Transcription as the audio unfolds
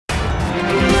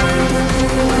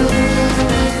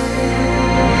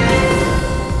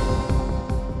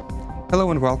Hello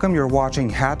and welcome. You're watching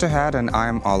Head to Head and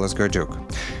I'm Oles Garduk.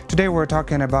 Today we're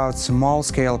talking about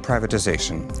small-scale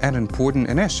privatization, an important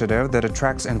initiative that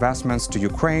attracts investments to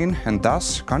Ukraine and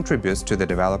thus contributes to the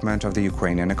development of the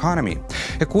Ukrainian economy.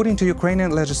 According to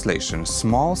Ukrainian legislation,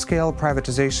 small-scale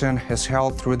privatization is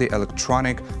held through the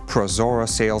electronic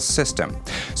ProZorro.Sales system.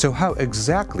 So how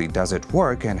exactly does it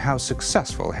work and how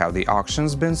successful have the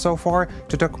auctions been so far?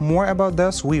 To talk more about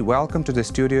this, we welcome to the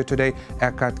studio today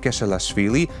Eka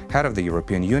Tkeshelashvili, head of the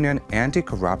European Union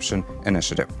Anti-Corruption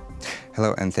Initiative.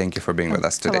 Hello, and thank you for being with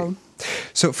us today. Hello.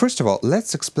 So first of all,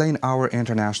 let's explain our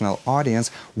international audience,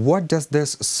 what does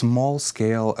this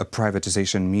small-scale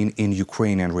privatization mean in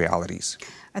Ukrainian realities?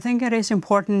 I think it is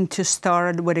important to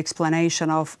start with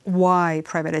explanation of why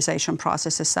privatization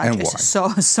process is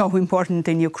so important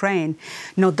in Ukraine.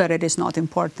 Not that it is not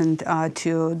important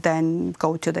to then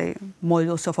go to the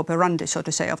modus of operandi, so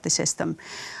to say, of the system.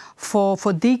 For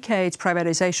decades,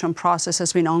 privatization process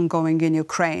has been ongoing in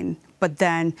Ukraine, but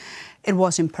then it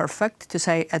was imperfect, to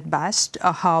say at best,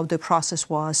 how the process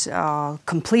was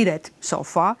completed so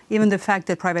far. Even the fact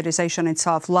that privatization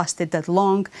itself lasted that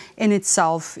long in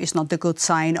itself is not the good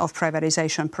sign of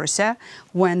privatization per se,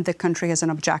 when the country has an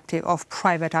objective of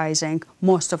privatizing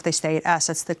most of the state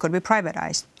assets that could be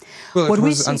privatized. Well, it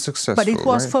was unsuccessful, but it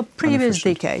was for previous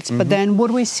decades. But then what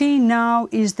we see now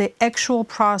is the actual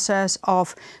process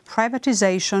of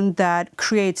privatization that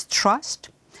creates trust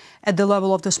at the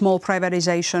level of the small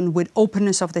privatization with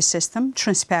openness of the system,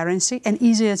 transparency, and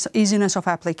easiness of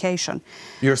application.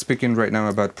 You're speaking right now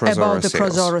about ProZorro.Sales. About the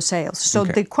ProZorro.Sales. So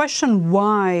the question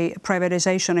why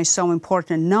privatization is so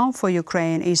important now for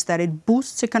Ukraine is that it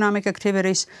boosts economic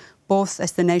activities both at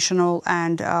the national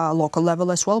and local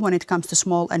level as well when it comes to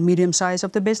small and medium size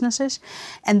of the businesses.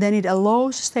 And then it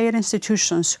allows state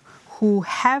institutions who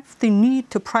have the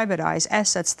need to privatize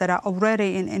assets that are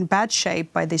already in bad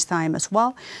shape by this time as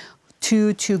well,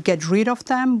 to get rid of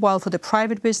them, while for the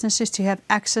private businesses to have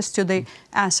access to the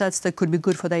assets that could be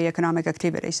good for their economic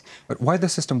activities. But why the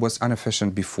system was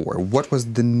inefficient before? What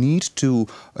was the need to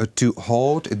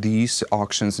hold these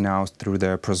auctions now through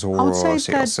the ProZorro.Sales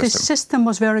system? I would say that the system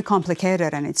was very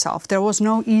complicated in itself. There was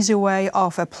no easy way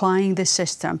of applying the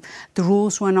system. The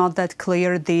rules were not that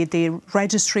clear. The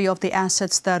registry of the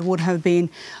assets that would have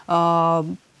been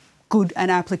good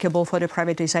and applicable for the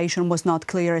privatization was not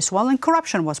clear as well, and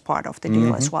corruption was part of the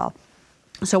deal as well.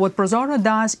 So what ProZorro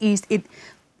does is it,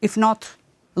 if not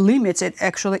limits, it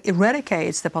actually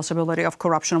eradicates the possibility of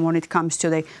corruption when it comes to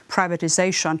the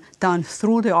privatization done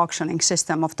through the auctioning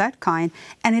system of that kind,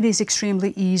 and it is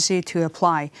extremely easy to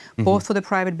apply, both for the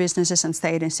private businesses and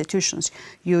state institutions.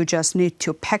 You just need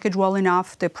to package well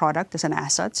enough the product as an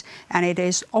asset, and it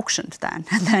is auctioned then.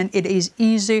 And then it is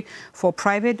easy for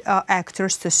private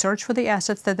actors to search for the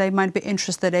assets that they might be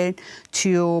interested in,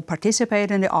 to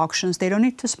participate in the auctions. They don't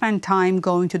need to spend time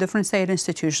going to different state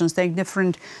institutions, take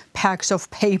different packs of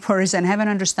papers and have an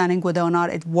understanding whether or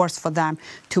not it's worth for them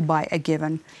to buy a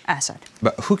given asset.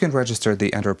 But who can register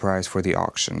the enterprise for the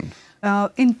auction?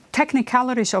 In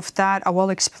technicalities of that are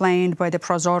well explained by the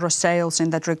ProZorro.Sales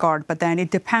in that regard, but then it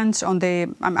depends on the,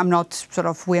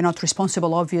 we're not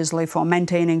responsible obviously for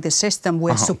maintaining the system,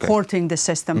 we're supporting the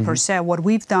system per se. What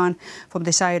we've done from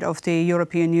the side of the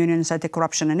European Union's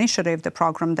Anti-Corruption Initiative, the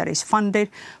program that is funded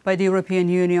by the European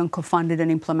Union, co-funded and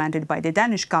implemented by the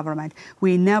Danish government,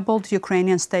 we enabled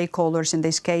Ukrainian stakeholders in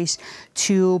this case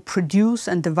to produce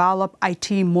and develop IT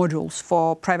modules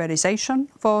for privatization,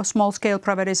 for small-scale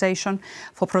privatization,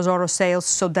 for ProZorro.Sales,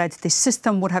 so that the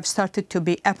system would have started to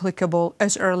be applicable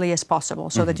as early as possible,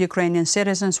 so that Ukrainian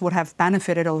citizens would have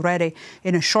benefited already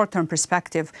in a short-term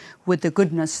perspective with the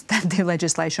goodness that the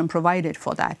legislation provided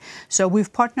for that. So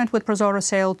we've partnered with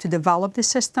ProZorro.Sales to develop the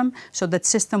system, so that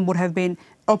system would have been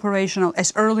operational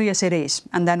as early as it is,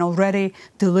 and then already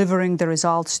delivering the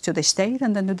results to the state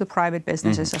and then to the private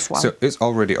businesses as well. So it's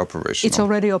already operational? It's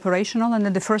already operational, and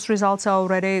then the first results are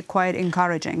already quite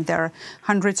encouraging. There are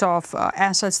hundreds of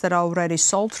assets that are already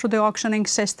sold through the auctioning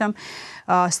system.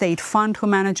 State fund who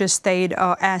manages state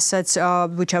assets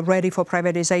which are ready for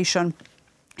privatization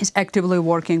is actively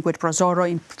working with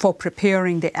ProZorro for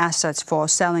preparing the assets for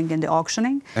selling in the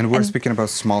auctioning. And we're speaking about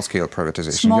small-scale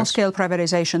privatization, Small-scale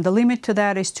privatization. The limit to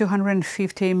that is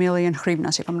 250 million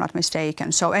hryvnias, if I'm not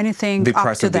mistaken. So anything the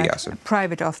up to of the that, asset.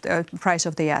 Price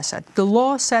of the asset. The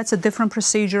law sets a different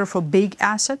procedure for big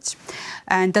assets,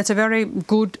 and that's a very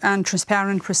good and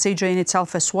transparent procedure in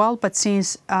itself as well. But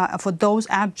since for those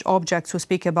objects who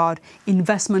speak about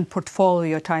investment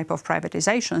portfolio type of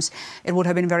privatizations, it would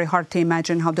have been very hard to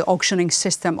imagine how the auctioning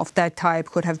system of that type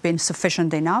could have been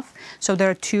sufficient enough. So there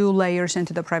are two layers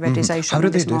into the privatization. How do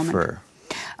they differ?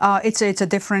 It's a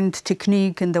different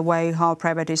technique in the way how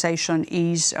privatization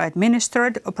is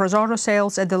administered.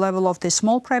 ProZorro.Sales at the level of the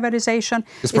small privatization,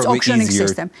 it's auctioning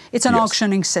system. It's an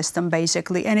auctioning system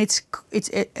basically, and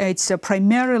it's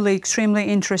primarily extremely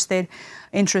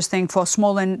interesting for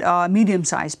small and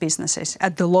medium-sized businesses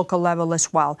at the local level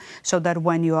as well, so that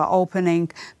when you are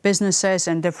opening businesses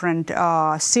in different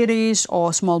cities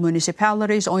or small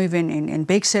municipalities, or even in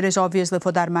big cities, obviously,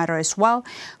 for that matter as well,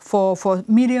 for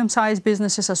medium-sized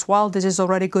businesses as well, this is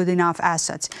already good enough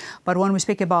assets. But when we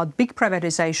speak about big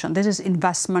privatization, this is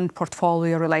investment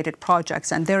portfolio-related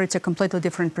projects, and there it's a completely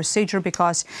different procedure,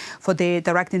 because for the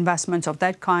direct investments of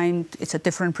that kind, it's a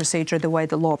different procedure, the way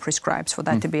the law prescribes for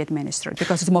that to be administered,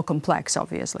 because it's more complex,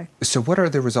 obviously. So what are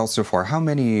the results so far? How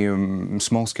many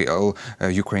small-scale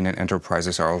Ukrainian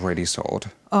enterprises are already sold?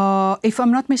 If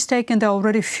I'm not mistaken, there are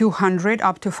already a few hundred,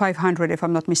 up to 500, if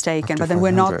I'm not mistaken. But then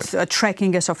we're not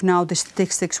tracking as of now the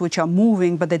statistics which are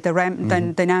moving, but the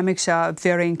dynamics are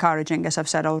very encouraging, as I've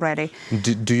said already.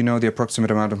 Do you know the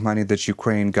approximate amount of money that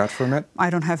Ukraine got from it? I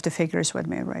don't have the figures with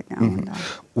me right now.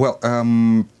 Well,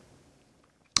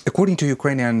 according to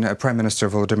Ukrainian Prime Minister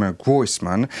Volodymyr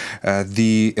Groysman,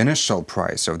 the initial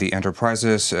price of the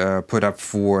enterprises put up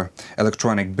for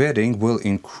electronic bidding will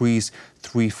increase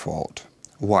threefold.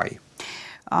 Why?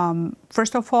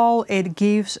 First of all, it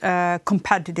gives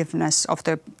competitiveness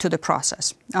to the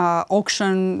process.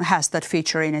 Auction has that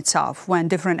feature in itself. When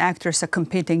different actors are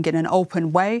competing in an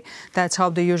open way, that's how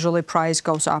the usually price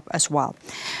goes up as well.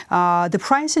 The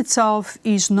price itself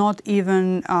is not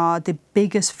even the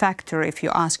biggest factor, if you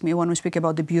ask me, when we speak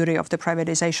about the beauty of the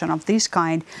privatization of this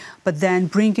kind, but then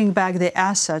bringing back the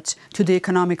assets to the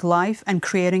economic life and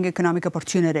creating economic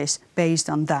opportunities based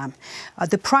on them.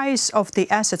 The price of the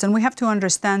assets, and we have to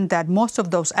understand that most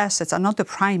of those assets are not the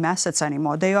prime assets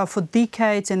anymore. They are for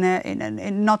decades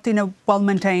not in a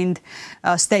well-maintained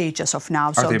stage as of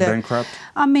now. Are they bankrupt?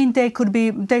 I mean, they could be.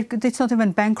 It's not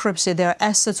even bankruptcy. They are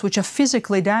assets which are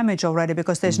physically damaged already,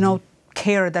 because there's no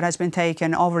care that has been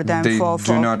taken over them. They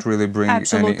do not really bring any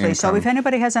income. So if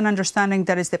anybody has an understanding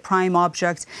that is the prime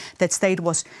object that state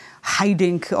was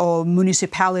hiding, or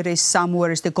municipalities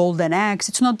somewhere is the golden eggs,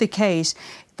 it's not the case.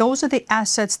 Those are the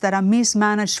assets that are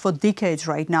mismanaged for decades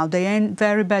right now. They are in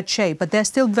very bad shape, but they're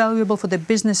still valuable for the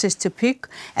businesses to pick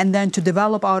and then to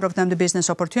develop out of them the business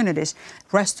opportunities.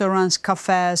 Restaurants,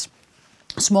 cafes,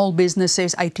 small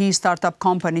businesses, IT startup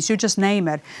companies, you just name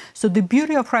it. So the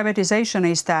beauty of privatization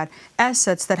is that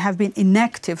assets that have been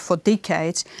inactive for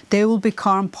decades, they will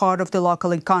become part of the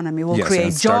local economy. Will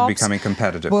create jobs. Start becoming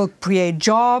competitive. Will create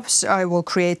jobs. Will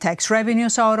create tax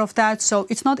revenues out of that. So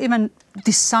it's not even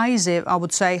decisive, I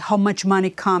would say, how much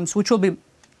money comes, which will be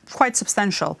quite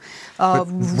substantial through the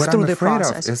process. What I'm afraid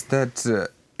of is that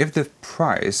if the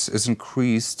price is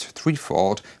increased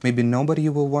threefold, maybe nobody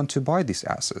will want to buy these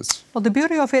assets. Well, the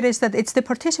beauty of it is that it's the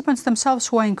participants themselves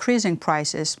who are increasing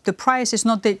prices. The price is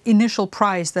not the initial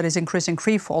price that is increasing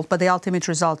threefold, but the ultimate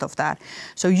result of that.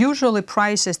 So usually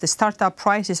prices, the startup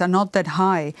prices, are not that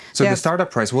high. So the startup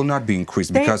price will not be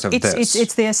increased because of this?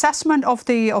 It's the assessment of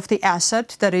the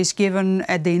asset that is given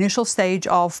at the initial stage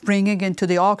of bringing into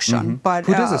the auction. But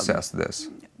who does assess this?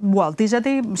 Well, these are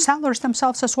the sellers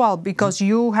themselves as well, because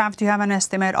you have to have an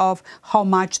estimate of how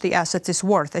much the asset is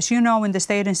worth. As you know, in the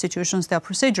state institutions, there are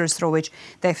procedures through which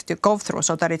they have to go through,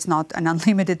 so that it's not an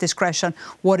unlimited discretion.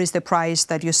 What is the price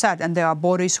that you set? And there are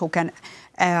bodies who can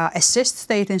assist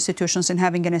state institutions in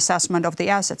having an assessment of the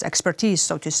assets, expertise,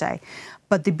 so to say.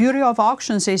 But the beauty of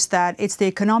auctions is that it's the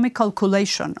economic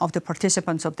calculation of the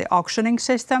participants of the auctioning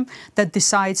system that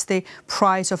decides the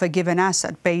price of a given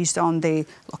asset based on the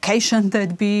location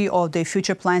that be or the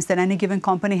future plans that any given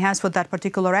company has for that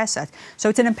particular asset. So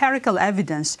it's an empirical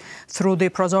evidence through the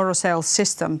ProZorro.Sales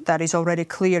system that is already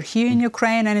clear here in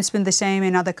Ukraine, and it's been the same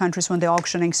in other countries when the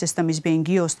auctioning system is being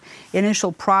used.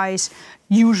 Initial price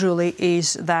usually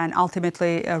is then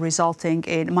ultimately resulting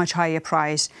in much higher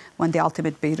price when the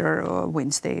ultimate bidder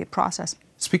wins the process.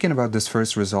 Speaking about this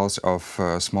first results of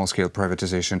small-scale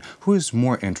privatization, who is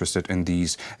more interested in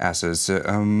these assets,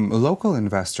 local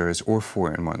investors or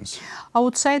foreign ones? I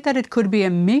would say that it could be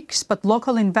a mix, but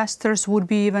local investors would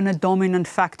be even a dominant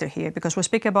factor here, because we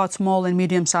speak about small and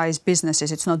medium-sized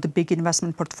businesses. It's not the big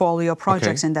investment portfolio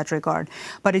projects in that regard,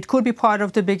 but it could be part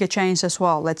of the bigger chains as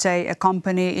well. Let's say a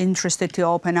company interested to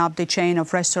open up the chain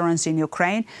of restaurants in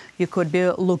Ukraine, you could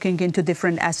be looking into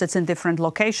different assets in different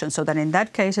locations, so that in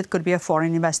that case it could be a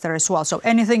foreign investor as well. So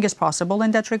anything is possible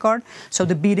in that regard. So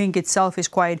the bidding itself is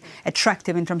quite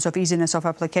attractive in terms of easiness of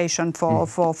application for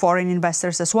foreign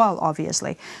investors as well,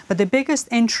 obviously. But the biggest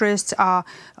interests are,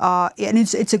 and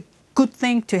it's a good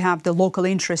thing to have the local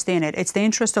interest in it. It's the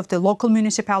interest of the local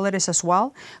municipalities as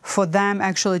well, for them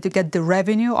actually to get the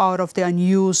revenue out of the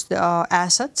unused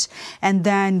assets and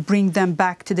then bring them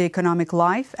back to the economic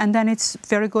life. And then it's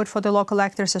very good for the local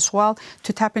actors as well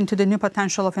to tap into the new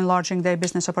potential of enlarging their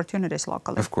business opportunities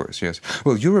locally. Of course, yes.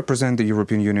 Well, you represent the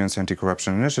European Union's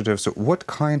anti-corruption initiative. So what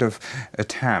kind of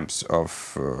attempts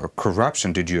of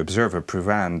corruption did you observe or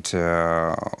prevent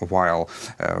while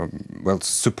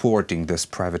supporting this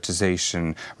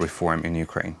privatization reform in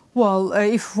Ukraine? Well,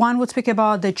 if one would speak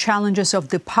about the challenges of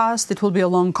the past, it will be a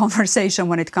long conversation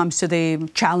when it comes to the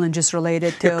challenges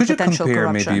related to potential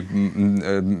corruption. Could you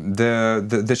compare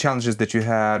maybe the challenges that you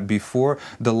had before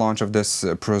the launch of this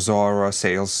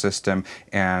ProZorro.Sales system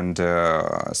and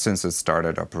since it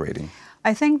started operating?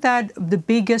 I think that the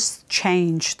biggest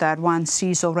change that one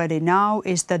sees already now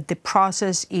is that the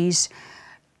process is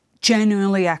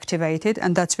genuinely activated,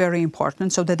 and that's very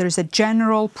important, so that there is a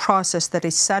general process that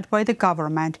is set by the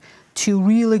government to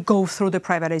really go through the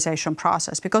privatization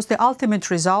process, because the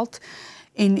ultimate result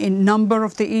in number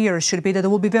of the years should be that there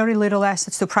will be very little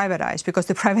assets to privatize, because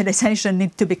the privatization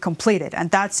needs to be completed.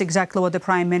 And that's exactly what the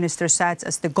Prime Minister sets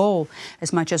as the goal,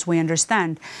 as much as we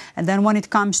understand. And then when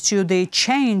it comes to the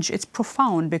change, it's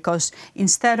profound, because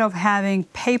instead of having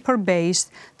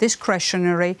paper-based,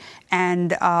 discretionary,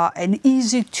 and an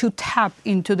easy to tap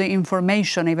into the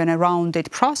information even around the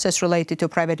process related to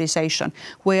privatization,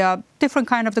 where different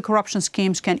kind of the corruption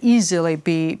schemes can easily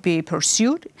be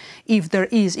pursued, if there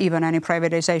is even any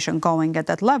privatization going at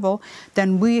that level,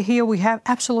 then we have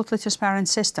absolutely transparent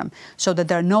system, so that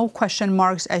there are no question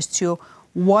marks as to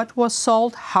what was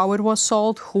sold, how it was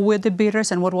sold, who were the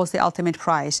bidders, and what was the ultimate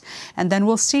price. And then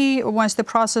we'll see, once the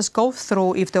process goes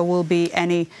through, if there will be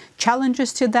any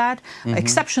challenges to that.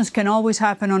 Exceptions can always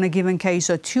happen on a given case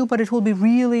or two, but it will be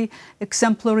really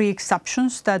exemplary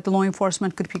exceptions that the law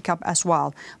enforcement could pick up as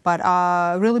well. But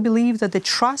I really believe that the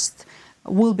trust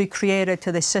will be created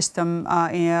to the system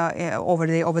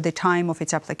over the time of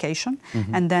its application,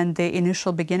 and then the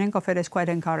initial beginning of it is quite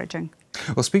encouraging.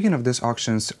 Well, speaking of these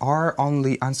auctions, are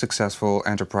only unsuccessful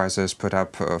enterprises put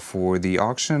up for the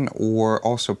auction, or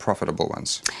also profitable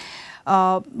ones?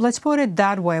 Let's put it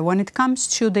that way. When it comes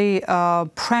to the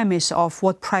premise of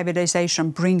what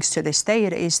privatization brings to the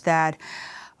state, is that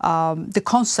the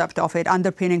concept of it,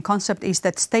 underpinning concept, is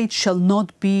that states shall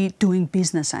not be doing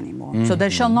business anymore. So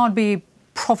there shall not be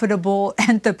profitable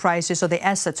enterprises or the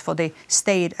assets for the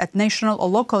state at national or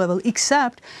local level,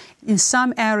 except in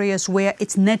some areas where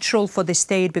it's natural for the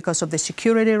state, because of the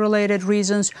security-related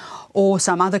reasons or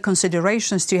some other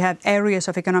considerations, to have areas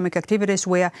of economic activities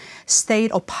where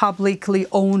state or publicly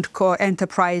owned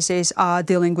enterprises are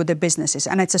dealing with the businesses.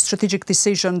 And it's a strategic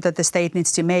decision that the state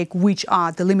needs to make, which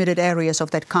are the limited areas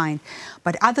of that kind.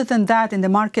 But other than that, in the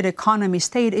market economy,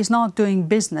 state is not doing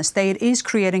business. State is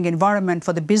creating environment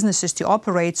for the businesses to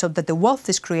operate so that the wealth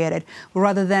is created,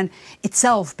 rather than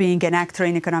itself being an actor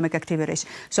in economic activities.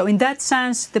 So in that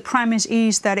sense, the premise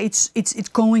is that it's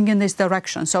going in this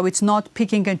direction. So it's not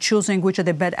picking and choosing which are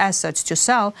the bad assets to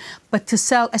sell, but to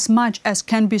sell as much as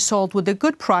can be sold with a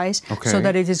good price, so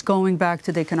that it is going back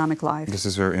to the economic life. This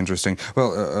is very interesting.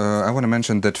 Well, I want to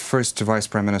mention that first Vice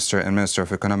Prime Minister and Minister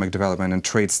of Economic Development and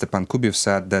Trade Stepan Kubiev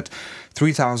said that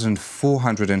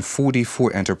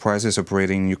 3,444 enterprises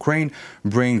operating in Ukraine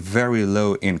bring very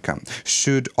low income.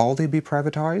 Should all they be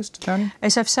privatized then?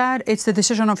 As I've said, it's the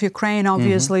decision of Ukraine,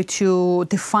 obviously, to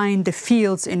define the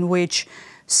fields in which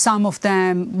some of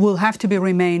them will have to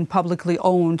remain publicly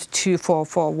owned for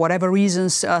whatever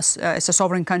reasons, as a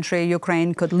sovereign country,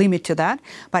 Ukraine could limit to that.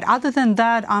 But other than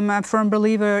that, I'm a firm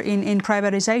believer in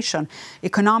privatization.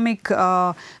 Economic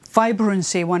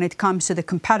vibrancy, when it comes to the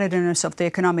competitiveness of the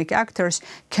economic actors,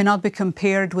 cannot be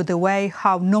compared with the way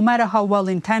how, no matter how well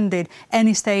intended,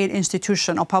 any state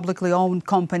institution or publicly owned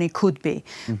company could be.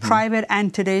 Private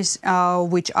entities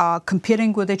which are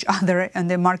competing with each other in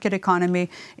the market economy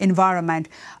environment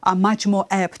are much more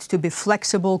apt to be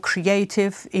flexible,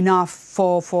 creative enough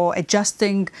for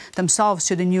adjusting themselves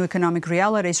to the new economic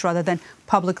realities, rather than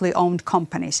publicly owned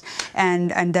companies.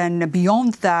 And then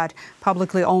beyond that,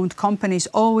 publicly owned companies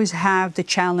always have the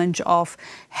challenge of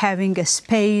having a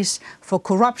space for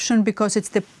corruption, because it's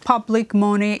the public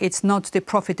money, it's not the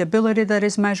profitability that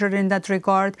is measured in that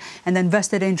regard, and then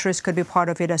vested interest could be part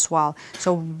of it as well.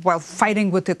 So while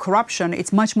fighting with the corruption,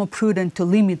 it's much more prudent to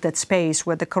limit that space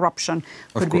where the corruption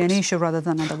could be an issue, rather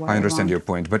than otherwise. I understand your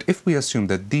point, but if we assume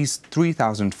that these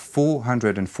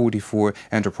 3,444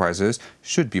 enterprises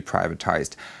should be privatized,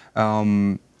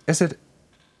 is it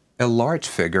a large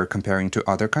figure comparing to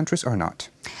other countries or not?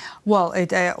 Well,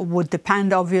 it would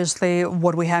depend, obviously,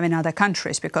 what we have in other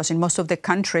countries, because in most of the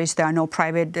countries there are no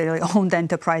private-owned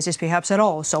enterprises, perhaps at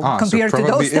all. So compared to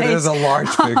those states, it is a large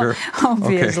figure.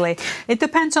 Obviously, okay. It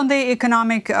depends on the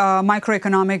economic,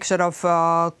 microeconomic sort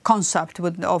of concept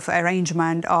of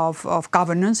arrangement of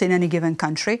governance in any given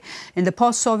country. In the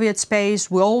post-Soviet space,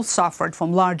 we all suffered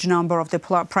from large number of the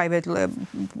private,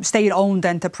 state-owned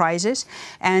enterprises,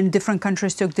 and different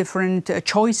countries took different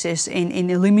choices in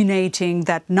eliminating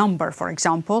that number, for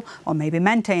example, or maybe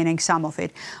maintaining some of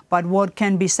it. But what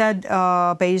can be said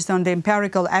based on the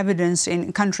empirical evidence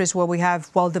in countries where we have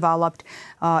well-developed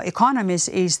economies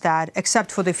is that, except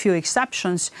for the few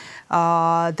exceptions,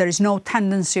 there is no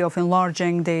tendency of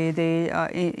enlarging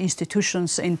the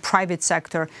institutions in private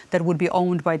sector that would be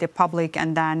owned by the public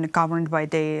and then governed by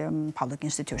the public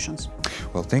institutions.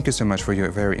 Well, thank you so much for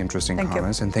your very interesting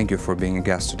comments, and thank you for being a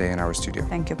guest today in our studio.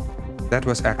 Thank you. That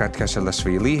was Eka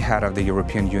Tkeshelashvili, head of the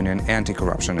European Union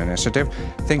Anti-Corruption Initiative.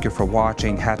 Thank you for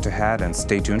watching Head to Head, and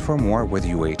stay tuned for more with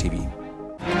UATV.